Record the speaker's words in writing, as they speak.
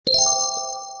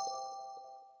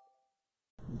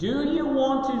Do you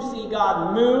want to see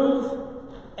God move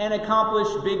and accomplish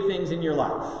big things in your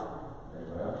life?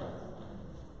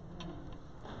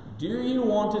 Do you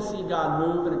want to see God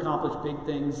move and accomplish big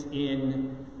things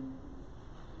in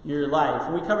your life?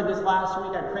 And we covered this last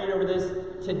week. I prayed over this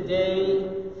today.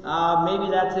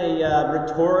 Maybe that's a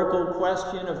rhetorical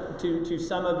question to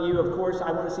some of you. Of course,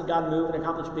 I want to see God move and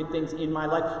accomplish big things in my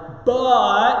life.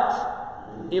 But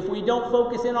if we don't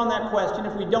focus in on that question,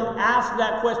 if we don't ask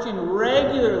that question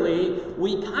regularly,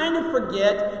 we kind of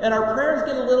forget, and our prayers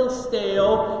get a little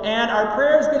stale, and our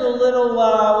prayers get a little,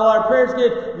 our prayers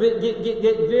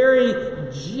get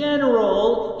very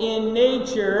general in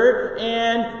nature,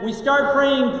 and we start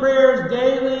praying prayers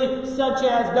daily, such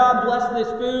as, God bless this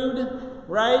food,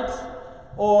 right?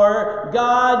 Or,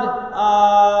 God,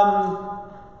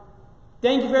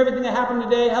 thank you for everything that happened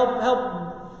today, help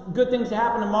good things to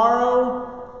happen tomorrow,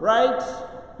 right?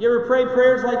 You ever pray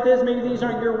prayers like this? Maybe these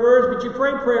aren't your words, but you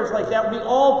pray prayers like that. We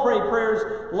all pray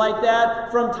prayers like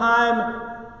that from time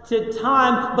to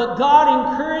time. But God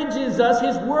encourages us,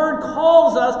 His Word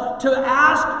calls us to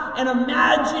ask and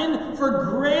imagine for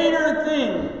greater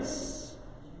things.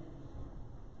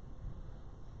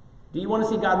 Do you want to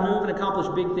see God move and accomplish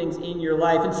big things in your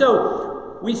life? And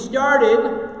so, we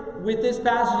started with this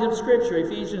passage of Scripture,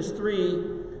 Ephesians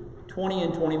 3:20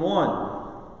 and 21.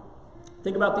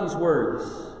 Think about these words.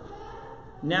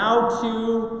 Now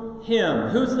to Him.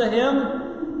 Who's the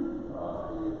Him?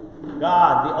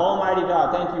 God, the Almighty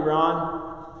God. Thank you,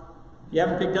 Ron. If you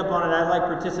haven't picked up on it, I like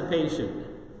participation.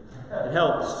 It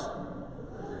helps.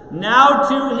 Now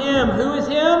to Him. Who is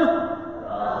Him?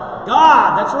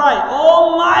 God. That's right.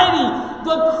 Almighty,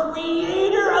 the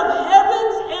Creator of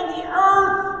heavens and the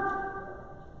earth.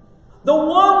 The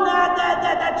one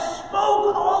that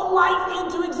spoke all life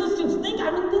into existence. Think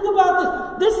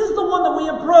about this. This is the one that we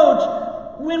approach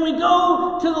when we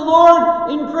go to the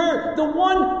Lord in prayer. The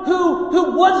one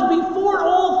who was before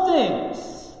all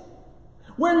things.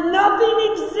 Where nothing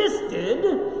existed,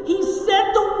 He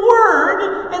said the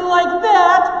word, and like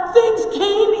that, things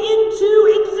came into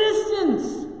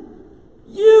existence.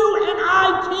 You and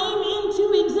I came into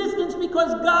existence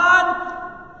because God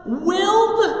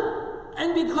willed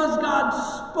and because God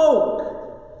spoke.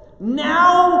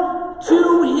 Now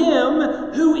to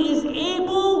Him who is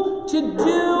able to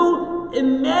do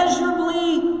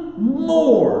immeasurably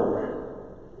more.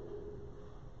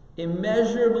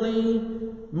 Immeasurably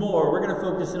more. We're going to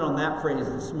focus in on that phrase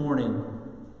this morning.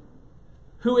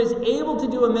 Who is able to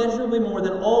do immeasurably more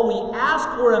than all we ask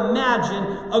or imagine,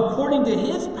 according to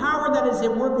His power that is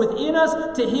at work within us.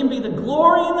 To Him be the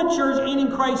glory in the church and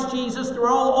in Christ Jesus through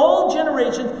all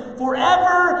generations,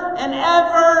 forever and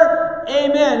ever.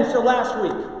 Amen. So last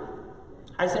week,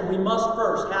 I said we must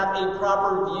first have a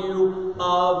proper view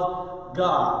of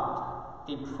God.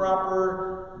 A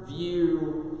proper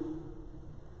view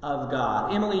of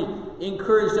God. Emily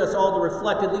encouraged us all to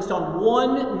reflect at least on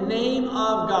one name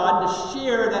of God, to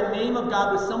share that name of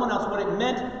God with someone else, what it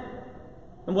meant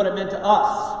and what it meant to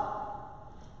us.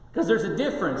 Because there's a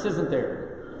difference, isn't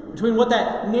there, between what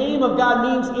that name of God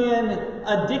means in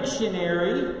a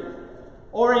dictionary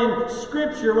or in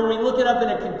Scripture when we look it up in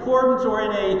a concordance or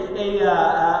in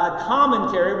a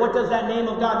commentary. What does that name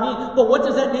of God mean? But what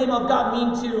does that name of God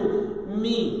mean to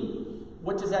me?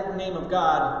 What does that name of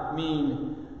God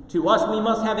mean to us? We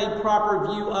must have a proper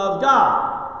view of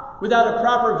God. Without a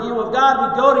proper view of God,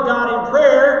 we go to God in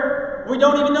prayer, we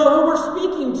don't even know who we're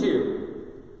speaking to.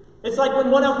 It's like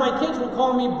when one of my kids will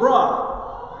call me bruh.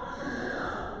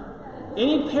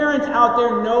 Any parents out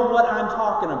there know what I'm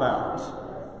talking about?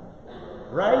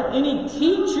 Right? Any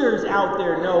teachers out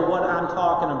there know what I'm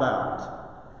talking about?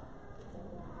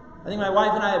 I think my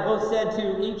wife and I have both said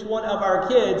to each one of our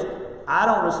kids, I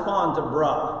don't respond to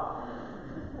bruh.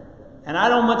 And I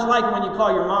don't much like it when you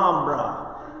call your mom bruh.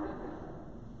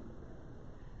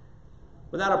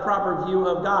 Without a proper view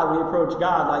of God, we approach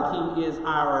God like He is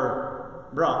our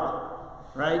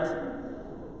bruh. Right?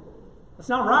 That's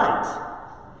not right.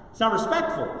 It's not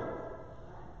respectful.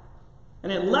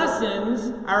 And it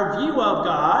lessens our view of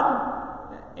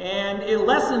God, and it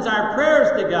lessens our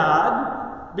prayers to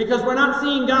God, because we're not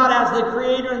seeing God as the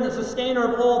creator and the sustainer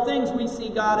of all things. We see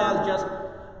God as just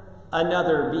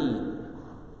another being.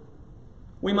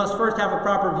 We must first have a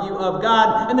proper view of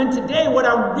God. And then today, what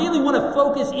I really want to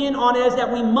focus in on is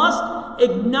that we must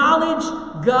acknowledge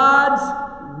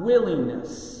God's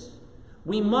willingness.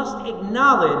 We must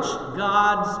acknowledge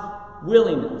God's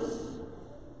willingness.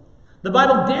 The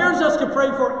Bible dares us to pray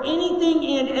for anything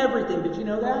and everything. Did you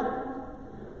know that?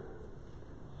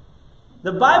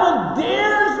 The Bible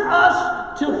dares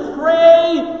us to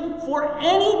pray for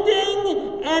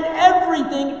anything and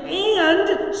everything.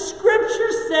 And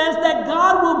Scripture says that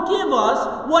God will give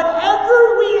us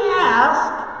whatever we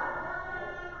ask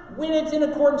when it's in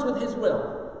accordance with His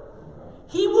will.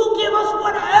 He will give us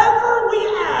whatever we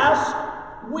ask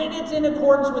when it's in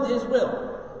accordance with His will.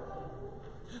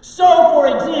 So, for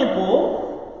example,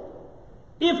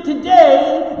 if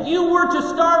today you were to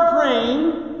start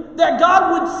praying that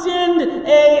God would send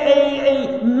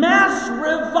a mass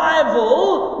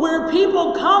revival where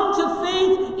people come to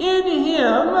faith in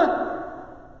Him,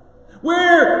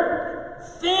 where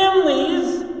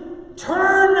families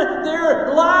turn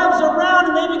their lives around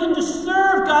and they begin to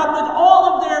serve God with all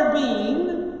of their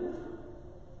being,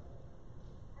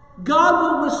 God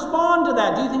will respond to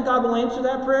that. Do you think God will answer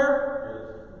that prayer?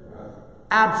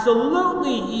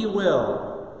 Absolutely He will.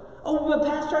 Oh, but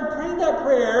Pastor, I prayed that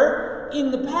prayer in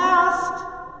the past,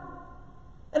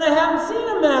 and I haven't seen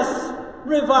a mass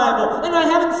revival, and I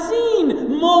haven't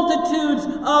seen multitudes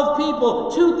of people.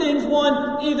 Two things.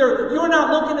 One, either you're not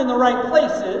looking in the right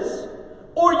places,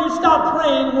 or you stop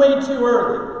praying way too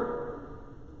early.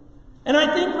 And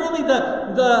I think really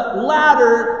the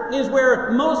latter is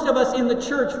where most of us in the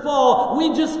church fall.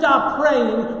 We just stop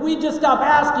praying, we just stop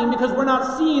asking because we're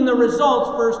not seeing the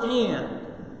results firsthand.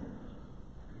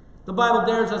 The Bible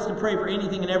dares us to pray for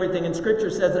anything and everything, and Scripture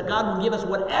says that God will give us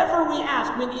whatever we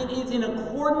ask when it is in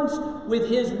accordance with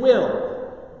His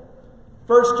will.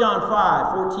 1 John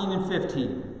 5, 14 and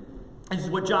 15. This is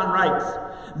what John writes.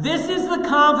 This is the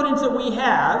confidence that we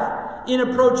have in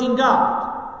approaching God,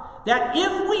 that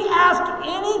if we ask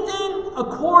anything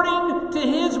according to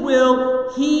His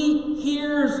will, He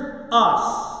hears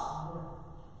us.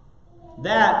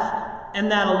 That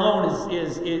and that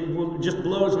alone just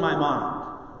blows my mind.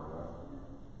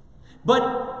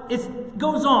 But it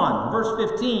goes on,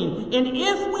 verse 15. And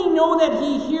if we know that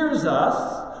He hears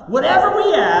us, whatever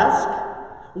we ask,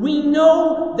 we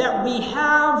know that we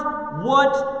have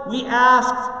what we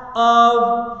asked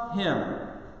of Him.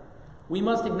 We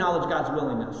must acknowledge God's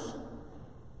willingness.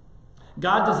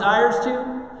 God desires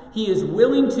to, He is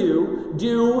willing to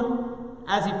do,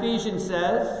 as Ephesians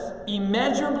says,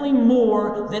 immeasurably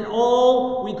more than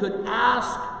all we could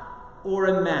ask or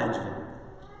imagine.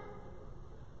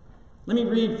 Let me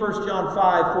read 1 John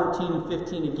 5, 14 and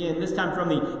 15 again, this time from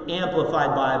the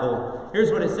Amplified Bible.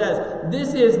 Here's what it says.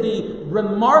 This is the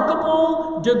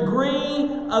remarkable degree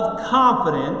of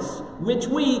confidence which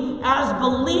we, as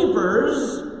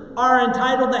believers, are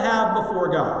entitled to have before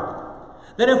God.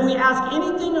 That if we ask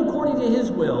anything according to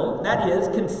His will, that is,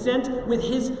 consistent with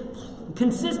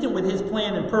His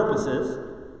plan and purposes,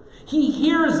 He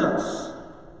hears us.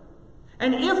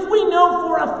 And if we know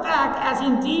for a fact, as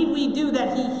indeed we do,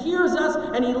 that He hears us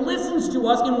and He listens to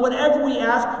us in whatever we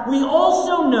ask, we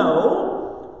also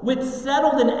know, with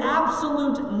settled and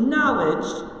absolute knowledge,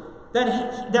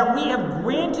 that we have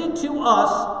granted to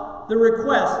us the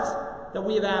requests that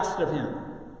we have asked of Him.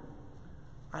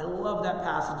 I love that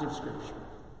passage of Scripture.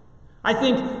 I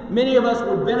think many of us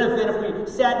would benefit if we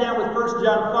sat down with 1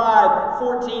 John 5,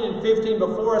 14 and 15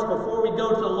 before us before we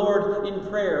go to the Lord in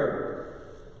prayer.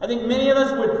 I think many of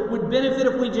us would benefit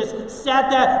if we just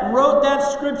wrote that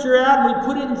Scripture out, and we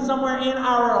put it in somewhere in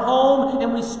our home,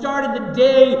 and we started the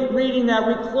day reading that.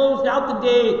 We closed out the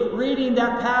day reading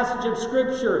that passage of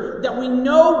Scripture. That we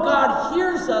know God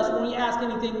hears us when we ask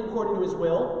anything according to His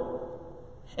will.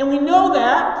 And we know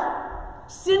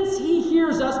that since He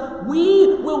hears us,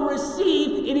 we will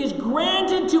receive. It is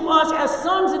granted to us as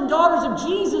sons and daughters of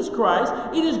Jesus Christ.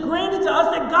 It is granted to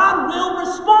us that God will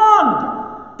respond.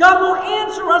 God will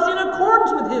answer us in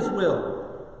accordance with His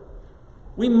will.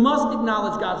 We must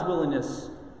acknowledge God's willingness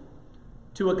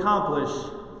to accomplish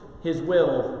His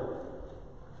will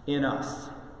in us.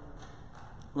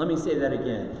 Let me say that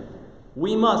again.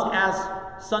 We must,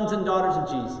 as sons and daughters of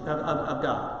Jesus, of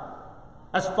God,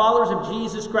 as followers of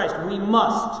Jesus Christ, we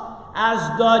must, as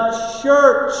the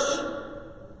church,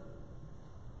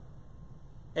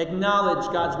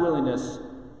 acknowledge God's willingness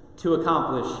to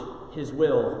accomplish His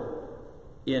will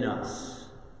in us.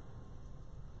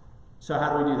 So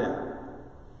how do we do that?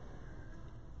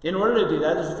 In order to do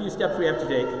that, there's a few steps we have to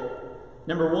take.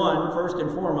 Number one, first and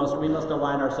foremost, we must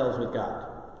align ourselves with God.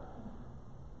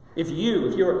 If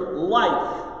your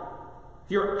life,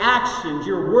 your actions,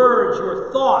 your words,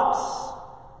 your thoughts,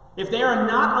 if they are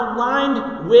not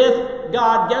aligned with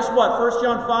God, guess what? 1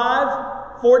 John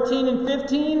 5, 14 and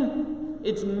 15,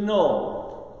 it's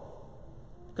null.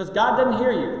 Because God doesn't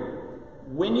hear you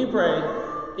when you pray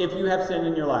if you have sin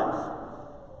in your life.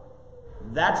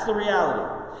 That's the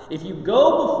reality. If you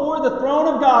go before the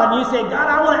throne of God and you say, God,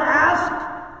 I want to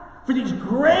ask for these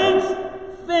great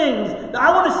things.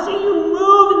 I want to see you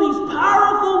move in these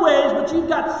powerful ways, but you've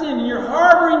got sin, and you're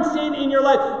harboring sin in your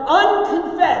life.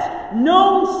 Unconfessed,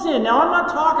 known sin. Now, I'm not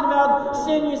talking about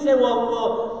sin. You say,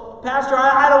 well, Pastor,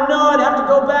 I don't know. I'd have to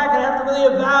go back. I'd have to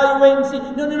really evaluate and see.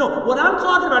 No. What I'm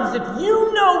talking about is if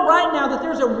you know right now that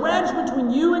there's a wedge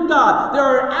between you and God, there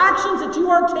are actions that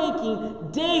you are taking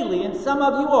daily, and some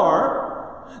of you are,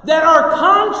 that are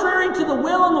contrary to the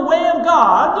will and the way of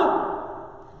God,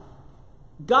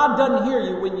 God doesn't hear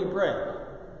you when you pray.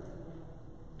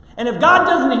 And if God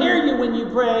doesn't hear you when you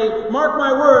pray, mark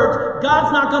my words,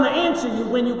 God's not going to answer you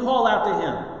when you call out to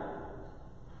Him.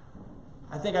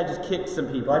 I think I just kicked some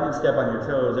people. I didn't step on your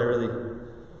toes.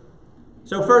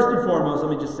 So first and foremost,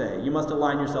 let me just say, you must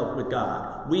align yourself with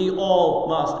God. We all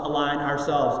must align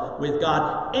ourselves with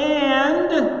God.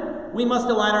 And we must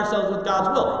align ourselves with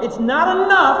God's will. It's not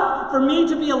enough for me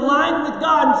to be aligned with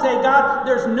God and say, God,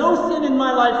 there's no sin in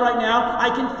my life right now. I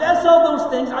confess all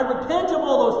those things. I repent of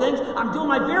all those things. I'm doing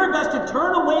my very best to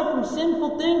turn away from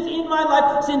sinful things in my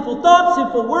life, sinful thoughts,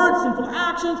 sinful words, sinful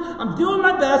actions. I'm doing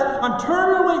my best. I'm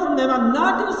turning away from them. I'm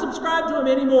not going to subscribe to them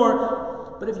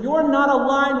anymore. But if you're not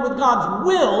aligned with God's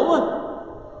will,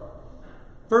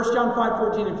 1 John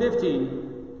 5:14 and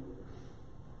 15,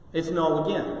 it's null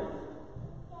again.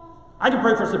 I can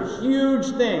pray for some huge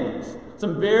things,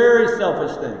 some very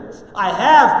selfish things. I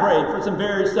have prayed for some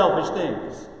very selfish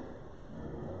things.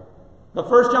 But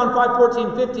 1 John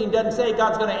 5:14, 15 doesn't say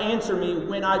God's going to answer me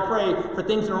when I pray for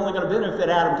things that are only going to benefit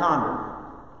Adam Condon.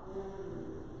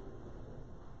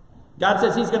 God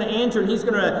says He's going to answer and He's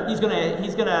going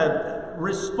to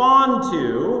respond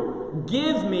to,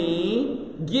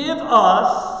 give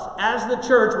us, as the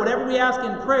church, whatever we ask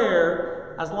in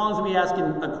prayer, as long as we ask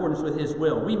in accordance with His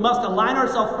will. We must align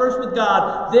ourselves first with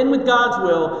God, then with God's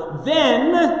will.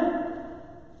 Then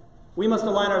we must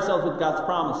align ourselves with God's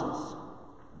promises.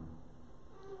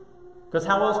 Because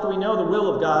how else do we know the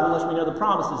will of God unless we know the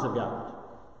promises of God?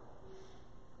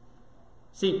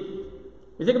 See,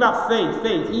 we think about faith.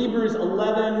 Hebrews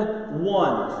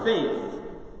 11:1. Faith.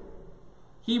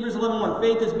 Hebrews 11:1.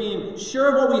 Faith is being sure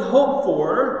of what we hope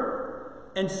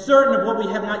for and certain of what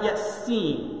we have not yet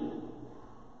seen.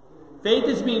 Faith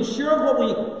is being sure of what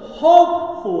we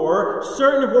hope for,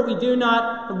 certain of what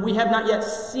we have not yet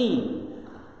seen.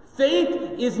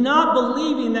 Faith is not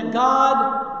believing that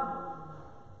God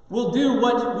will do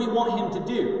what we want Him to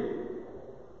do.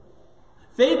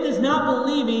 Faith is not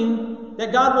believing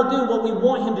that God will do what we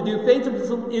want Him to do. Faith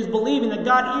is believing that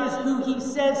God is who He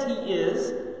says He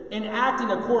is and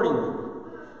acting accordingly.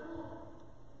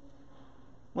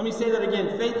 Let me say that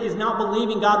again. Faith is not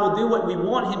believing God will do what we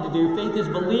want Him to do. Faith is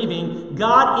believing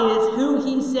God is who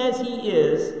He says He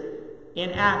is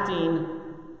and acting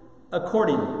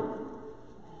accordingly.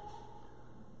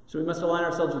 So we must align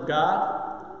ourselves with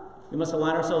God. We must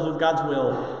align ourselves with God's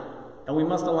will. And we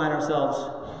must align ourselves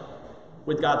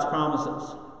with God's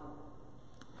promises.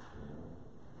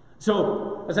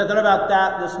 So, as I thought about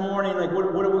that this morning, like what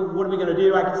are we going to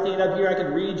do? I could stand up here, I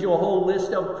could read you a whole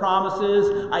list of promises.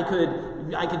 I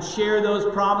could share those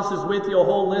promises with you, a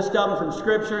whole list of them from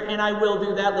Scripture, and I will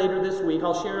do that later this week.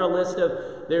 I'll share a list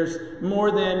of, there's more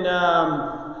than,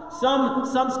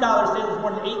 some scholars say there's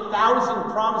more than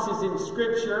 8,000 promises in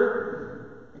Scripture.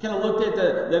 I kind of looked at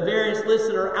the various lists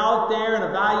that are out there and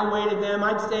evaluated them.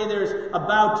 I'd say there's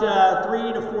about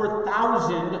 3,000 to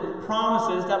 4,000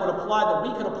 promises that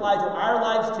we could apply to our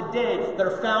lives today that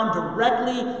are found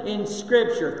directly in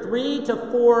Scripture. 3,000 to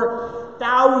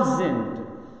 4,000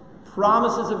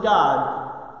 promises of God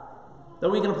that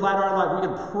we can apply to our life. We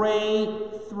can pray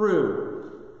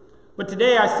through. But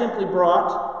today I simply brought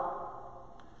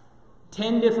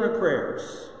 10 different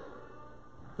prayers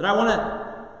that I want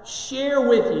to share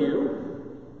with you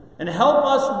and help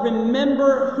us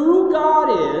remember who God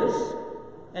is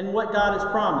and what God has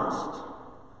promised,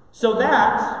 so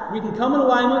that we can come in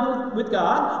alignment with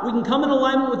God, we can come in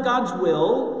alignment with God's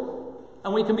will,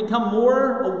 and we can become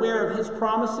more aware of His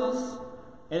promises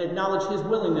and acknowledge His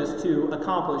willingness to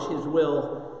accomplish His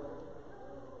will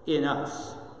in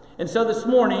us. And so this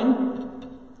morning,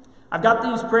 I've got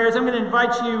these prayers. I'm going to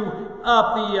invite you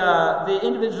up. The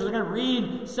individuals are going to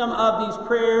read some of these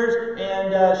prayers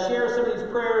and share some of these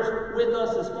prayers with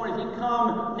us this morning. If you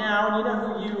come now, and you know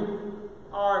who you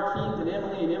are, Keith and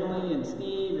Emily and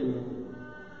Steve and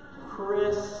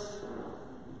Chris.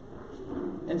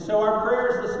 And so our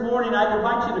prayers this morning, I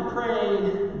invite you to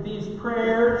pray these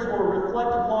prayers or reflect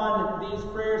upon these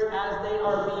prayers as they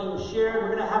are being shared.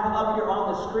 We're going to have them up here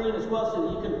on the screen as well so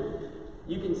that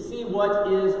you can see what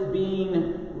is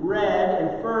being read.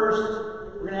 And first,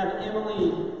 we're going to have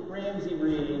Emily Ramsey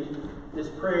read this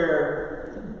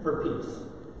prayer for peace.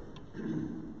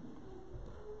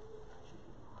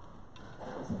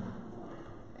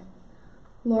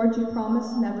 Lord, you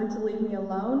promised never to leave me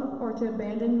alone or to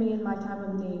abandon me in my time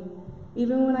of need.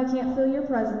 Even when I can't feel your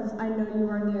presence, I know you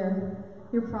are near.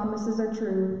 Your promises are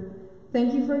true.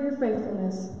 Thank you for your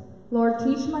faithfulness. Lord,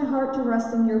 teach my heart to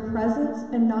rest in your presence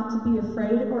and not to be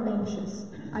afraid or anxious.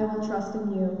 I will trust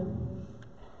in you.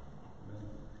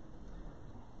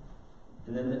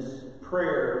 And then this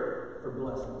prayer for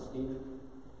blessing, Steve.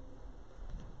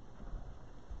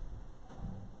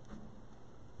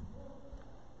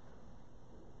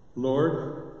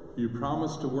 Lord, you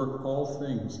promise to work all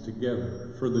things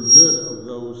together for the good of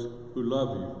those who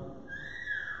love you.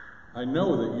 I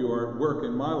know that you are at work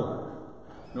in my life.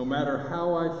 No matter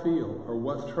how I feel or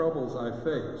what troubles I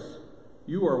face,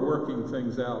 you are working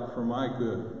things out for my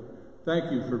good.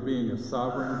 Thank you for being a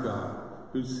sovereign God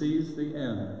who sees the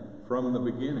end from the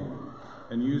beginning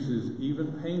and uses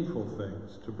even painful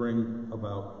things to bring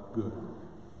about good.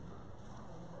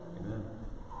 Amen.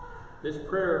 This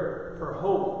prayer for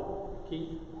hope,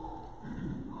 Keith.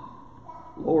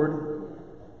 Lord,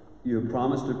 you have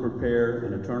promised to prepare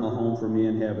an eternal home for me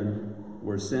in heaven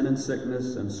where sin and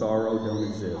sickness and sorrow don't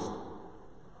exist.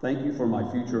 Thank you for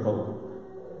my future hope.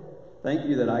 Thank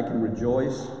you that I can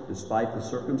rejoice despite the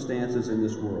circumstances in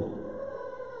this world.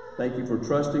 Thank you for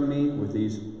trusting me with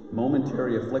these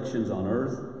momentary afflictions on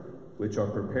earth, which are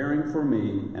preparing for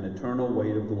me an eternal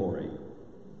weight of glory.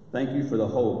 Thank you for the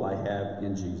hope I have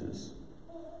in Jesus.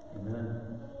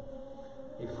 Amen.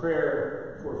 A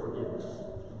prayer for forgiveness.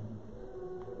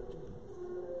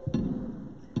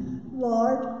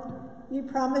 Lord, you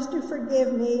promise to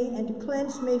forgive me and to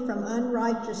cleanse me from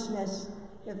unrighteousness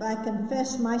if I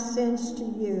confess my sins to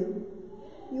you.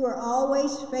 You are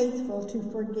always faithful to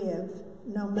forgive,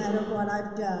 no matter what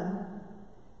I've done.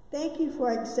 Thank you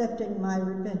for accepting my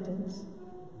repentance.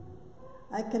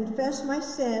 I confess my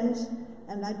sins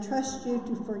and I trust you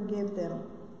to forgive them.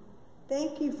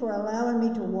 Thank you for allowing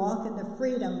me to walk in the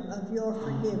freedom of your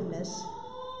forgiveness.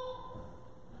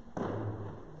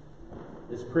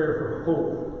 This prayer for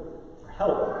hope, for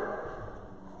help.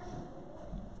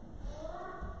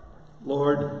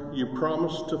 Lord, you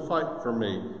promised to fight for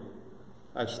me.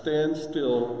 I stand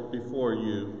still before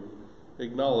you,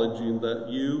 acknowledging that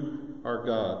you are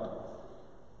God.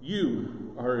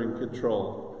 You are in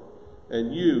control,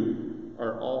 and you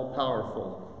are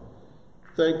all-powerful.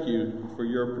 Thank you for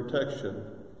your protection.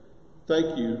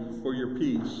 Thank you for your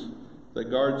peace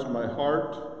that guards my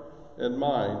heart and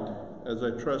mind as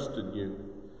I trust in you.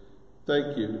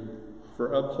 Thank you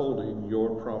for upholding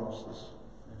your promises.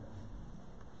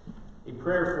 A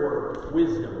prayer for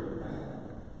wisdom.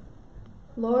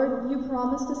 Lord, you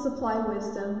promise to supply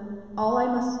wisdom. All I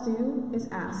must do is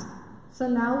ask. So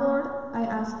now, Lord, I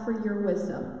ask for your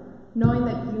wisdom, knowing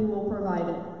that you will provide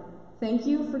it. Thank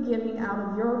you for giving out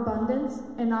of your abundance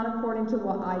and not according to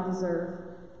what I deserve.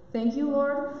 Thank you,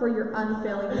 Lord, for your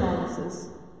unfailing promises.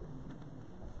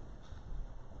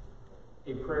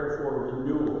 A prayer for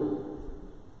renewal.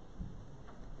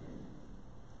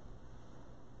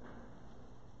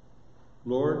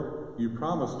 Lord, you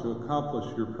promise to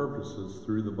accomplish your purposes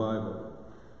through the Bible.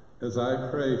 As I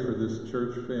pray for this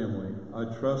church family,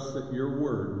 I trust that your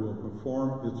word will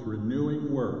perform its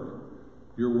renewing work.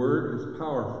 Your word is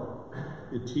powerful.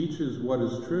 It teaches what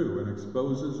is true and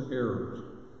exposes errors.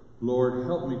 Lord,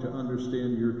 help me to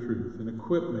understand your truth and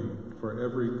equip me for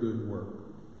every good work.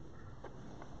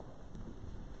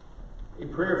 A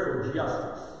prayer for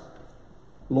justice.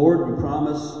 Lord, you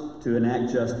promise to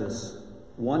enact justice.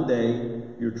 One day,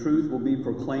 your truth will be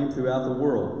proclaimed throughout the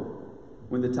world.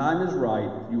 When the time is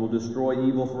right, you will destroy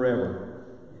evil forever.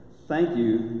 Thank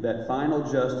you that final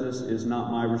justice is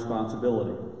not my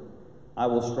responsibility. I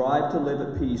will strive to live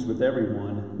at peace with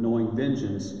everyone, knowing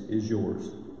vengeance is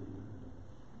yours.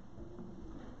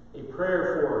 A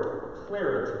prayer for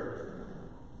clarity.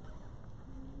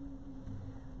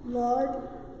 Lord,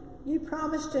 you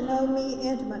promise to know me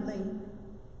intimately.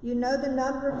 You know the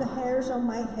number of the hairs on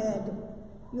my head.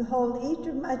 You hold each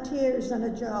of my tears in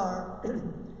a jar.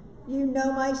 You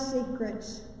know my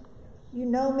secrets. You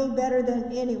know me better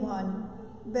than anyone,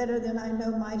 better than I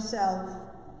know myself.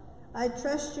 I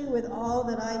trust you with all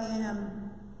that I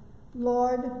am.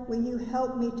 Lord, will you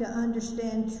help me to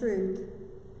understand truth?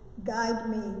 Guide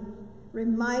me.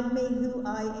 Remind me who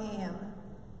I am.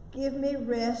 Give me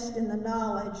rest in the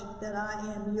knowledge that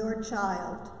I am your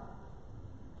child.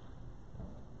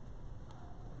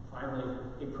 Finally,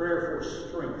 a prayer for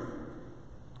strength.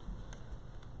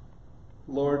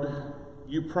 Lord,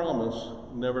 you promise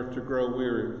never to grow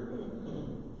weary.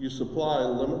 You supply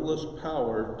limitless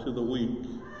power to the weak,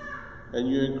 and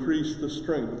you increase the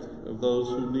strength of those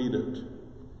who need it.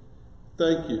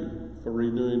 Thank you for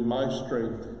renewing my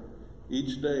strength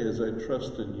each day as I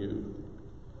trust in you.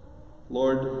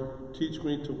 Lord, teach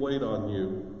me to wait on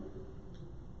you.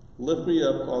 Lift me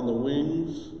up on the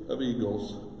wings of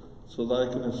eagles so that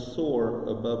I can soar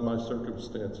above my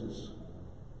circumstances.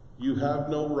 You have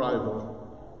no rival.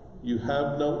 You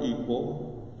have no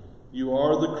equal. You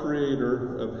are the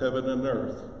creator of heaven and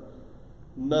earth.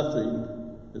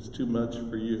 Nothing is too much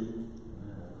for you.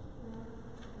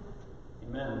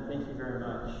 Amen. Thank you very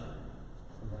much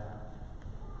for that.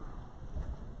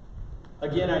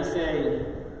 Again, I say,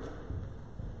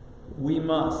 we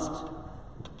must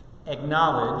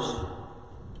acknowledge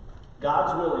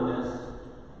God's willingness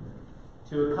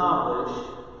to accomplish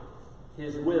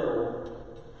His will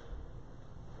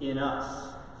in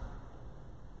us.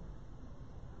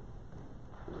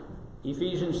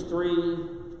 Ephesians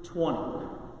 3:20.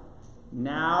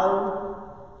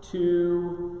 Now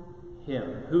to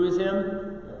Him. Who is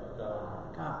Him?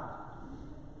 God.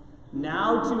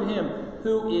 Now to Him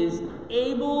who is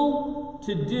able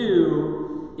to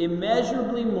do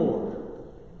immeasurably more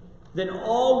than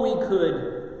all we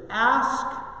could ask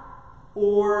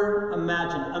or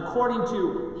imagine, according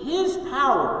to His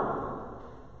power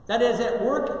that is at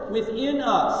work within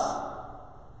us.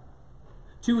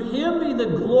 To Him be the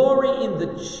glory in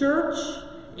the church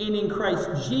and in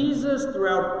Christ Jesus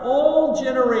throughout all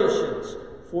generations,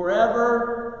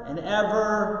 forever and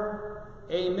ever.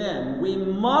 Amen. We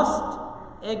must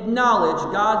acknowledge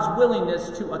God's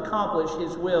willingness to accomplish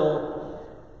His will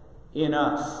in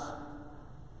us.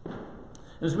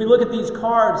 As we look at these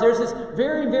cards, there's this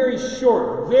very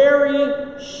short,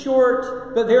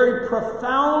 but very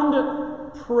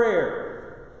profound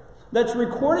prayer that's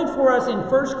recorded for us in 1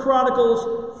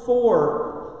 Chronicles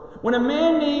 4, when a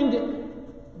man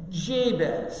named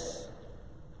Jabez,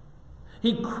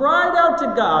 he cried out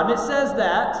to God, and it says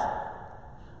that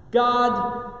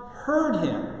God heard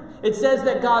him. It says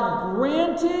that God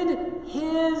granted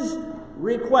his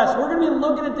request. We're going to be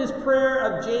looking at this prayer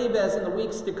of Jabez in the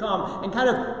weeks to come and kind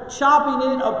of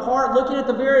chopping it apart, looking at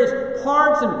the various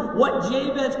parts and what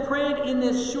Jabez prayed in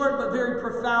this short but very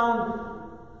profound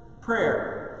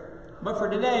prayer. But for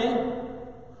today,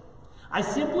 I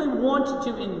simply want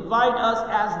to invite us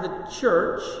as the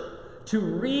church to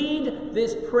read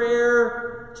this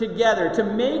prayer together, to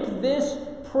make this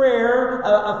prayer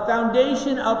a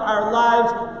foundation of our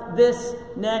lives this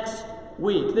next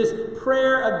week. This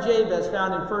prayer of Jabez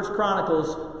found in 1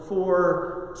 Chronicles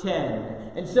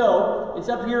 4:10. And so, it's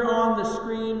up here on the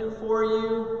screen for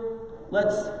you.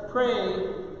 Let's pray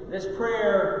this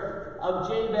prayer of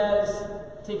Jabez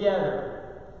together.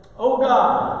 Oh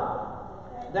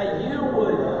God, that you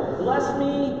would bless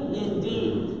me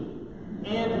indeed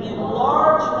and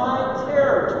enlarge my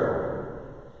territory,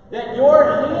 that your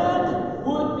hand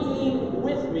would be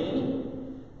with me,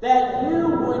 that you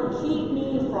would keep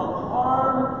me from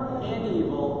harm and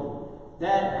evil,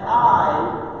 that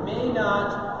I may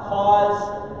not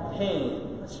cause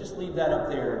pain. Let's just leave that up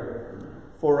there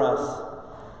for us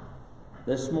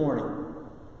this morning.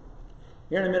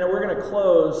 Here in a minute, we're going to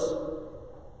close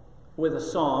with a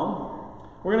song.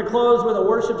 We're going to close with a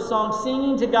worship song,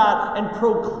 singing to God and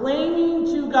proclaiming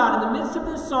to God. In the midst of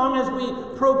this song, as we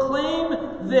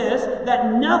proclaim this,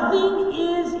 that nothing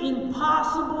is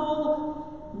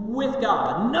impossible with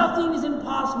God. Nothing is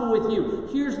impossible with you.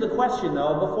 Here's the question,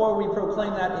 though, before we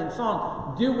proclaim that in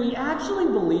song. Do we actually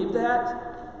believe that?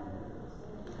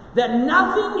 That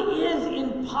nothing is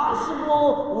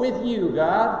impossible with you,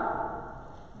 God?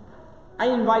 I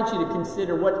invite you to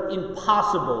consider what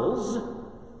impossibles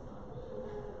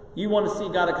you want to see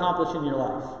God accomplish in your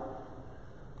life.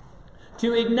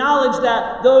 To acknowledge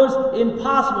that those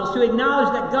impossibles, to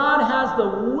acknowledge that God has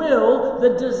the will, the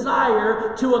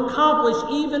desire to accomplish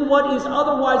even what is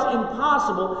otherwise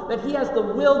impossible, that He has the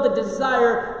will, the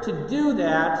desire to do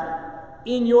that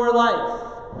in your life.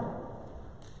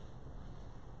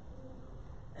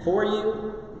 For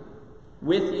you,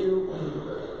 with you,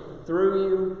 through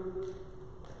you.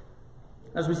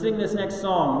 As we sing this next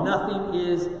song, nothing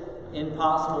is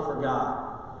impossible for God.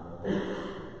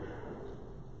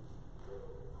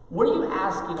 What are you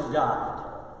asking of God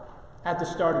at the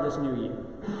start of this new year?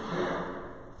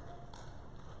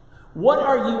 What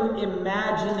are you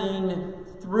imagining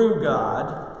through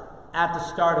God at the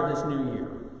start of this new year?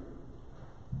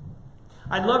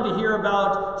 I'd love to hear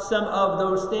about some of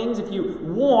those things. If you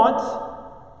want,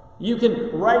 you can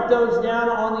write those down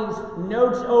on these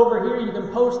notes over here. You can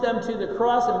post them to the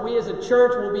cross, and we as a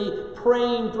church will be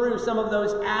praying through some of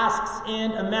those asks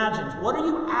and imagines. What are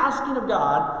you asking of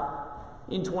God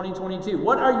in 2022?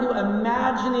 What are you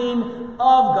imagining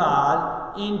of God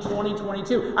in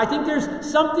 2022. I think there's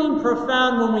something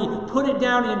profound when we put it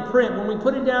down in print, when we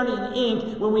put it down in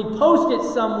ink, when we post it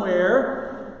somewhere,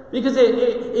 because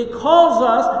it calls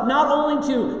us not only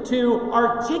to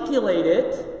articulate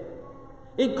it,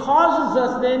 it causes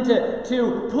us then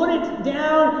to put it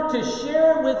down, to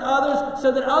share it with others, so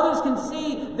that others can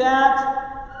see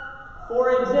that,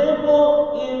 for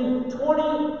example, in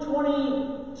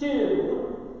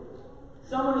 2022,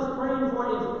 someone is praying for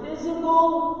a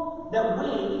physical, that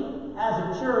we, as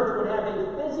a church, would have a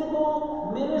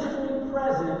physical ministry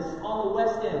presence on the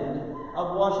west end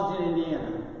of Washington,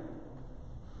 Indiana.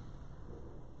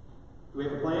 Do we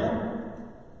have a plan?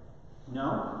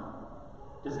 No?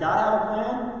 Does God have a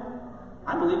plan?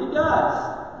 I believe He does.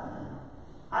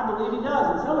 I believe He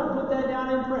does. And someone put that down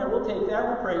in prayer. We'll take that.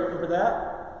 We'll pray over that.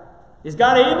 Is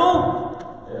God able?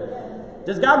 Yes.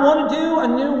 Does God want to do a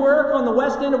new work on the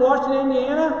west end of Washington,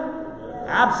 Indiana? Yes.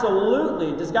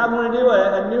 Absolutely. Does God want to do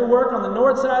a new work on the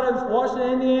north side of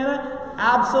Washington, Indiana?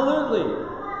 Absolutely.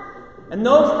 And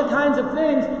those are the kinds of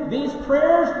things, these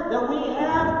prayers that we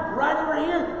have right over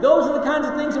here, those are the kinds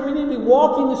of things that we need to be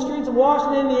walking the streets of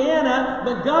Washington, Indiana,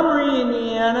 Montgomery,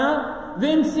 Indiana,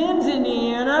 Vincennes,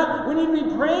 Indiana. We need to be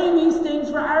praying these things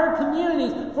for our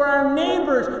communities, for our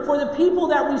neighbors, for the people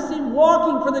that we see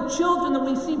walking, for the children that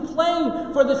we see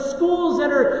playing, for the schools that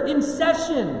are in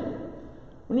session.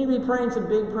 We need to be praying some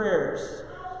big prayers.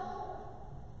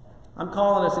 I'm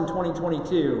calling us in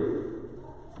 2022,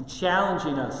 and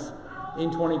challenging us in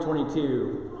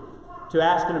 2022 to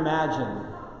ask and imagine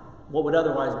what would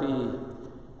otherwise be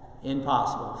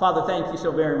impossible. Father, thank you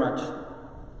so very much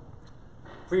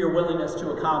for your willingness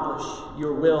to accomplish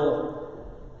your will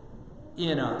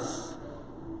in us.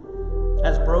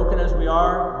 As broken as we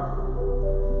are,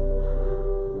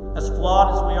 as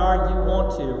flawed as we are, you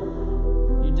want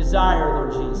to, you desire,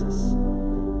 Lord Jesus,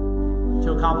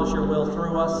 to accomplish your will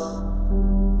through us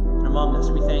and among us.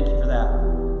 We thank you for that.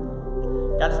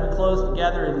 God, as we close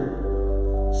together in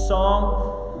song,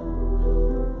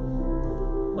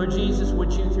 Lord Jesus,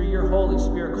 would you, through your Holy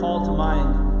Spirit, call to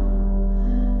mind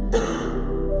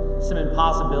some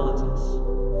impossibilities.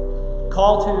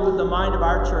 Call to the mind of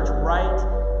our church right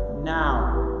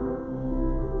now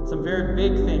some very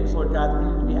big things, Lord God, that we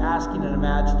need to be asking and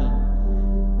imagining.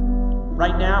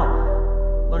 Right now,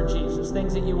 Lord Jesus,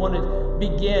 things that you want to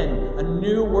begin, a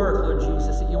new work, Lord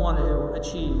Jesus, that you want to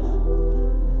achieve.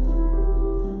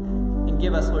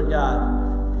 Give us, Lord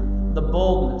God, the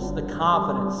boldness, the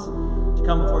confidence to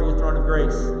come before your throne of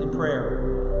grace in prayer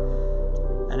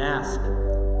and ask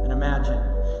and imagine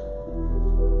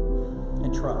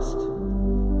and trust.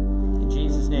 In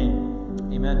Jesus' name,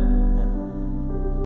 amen.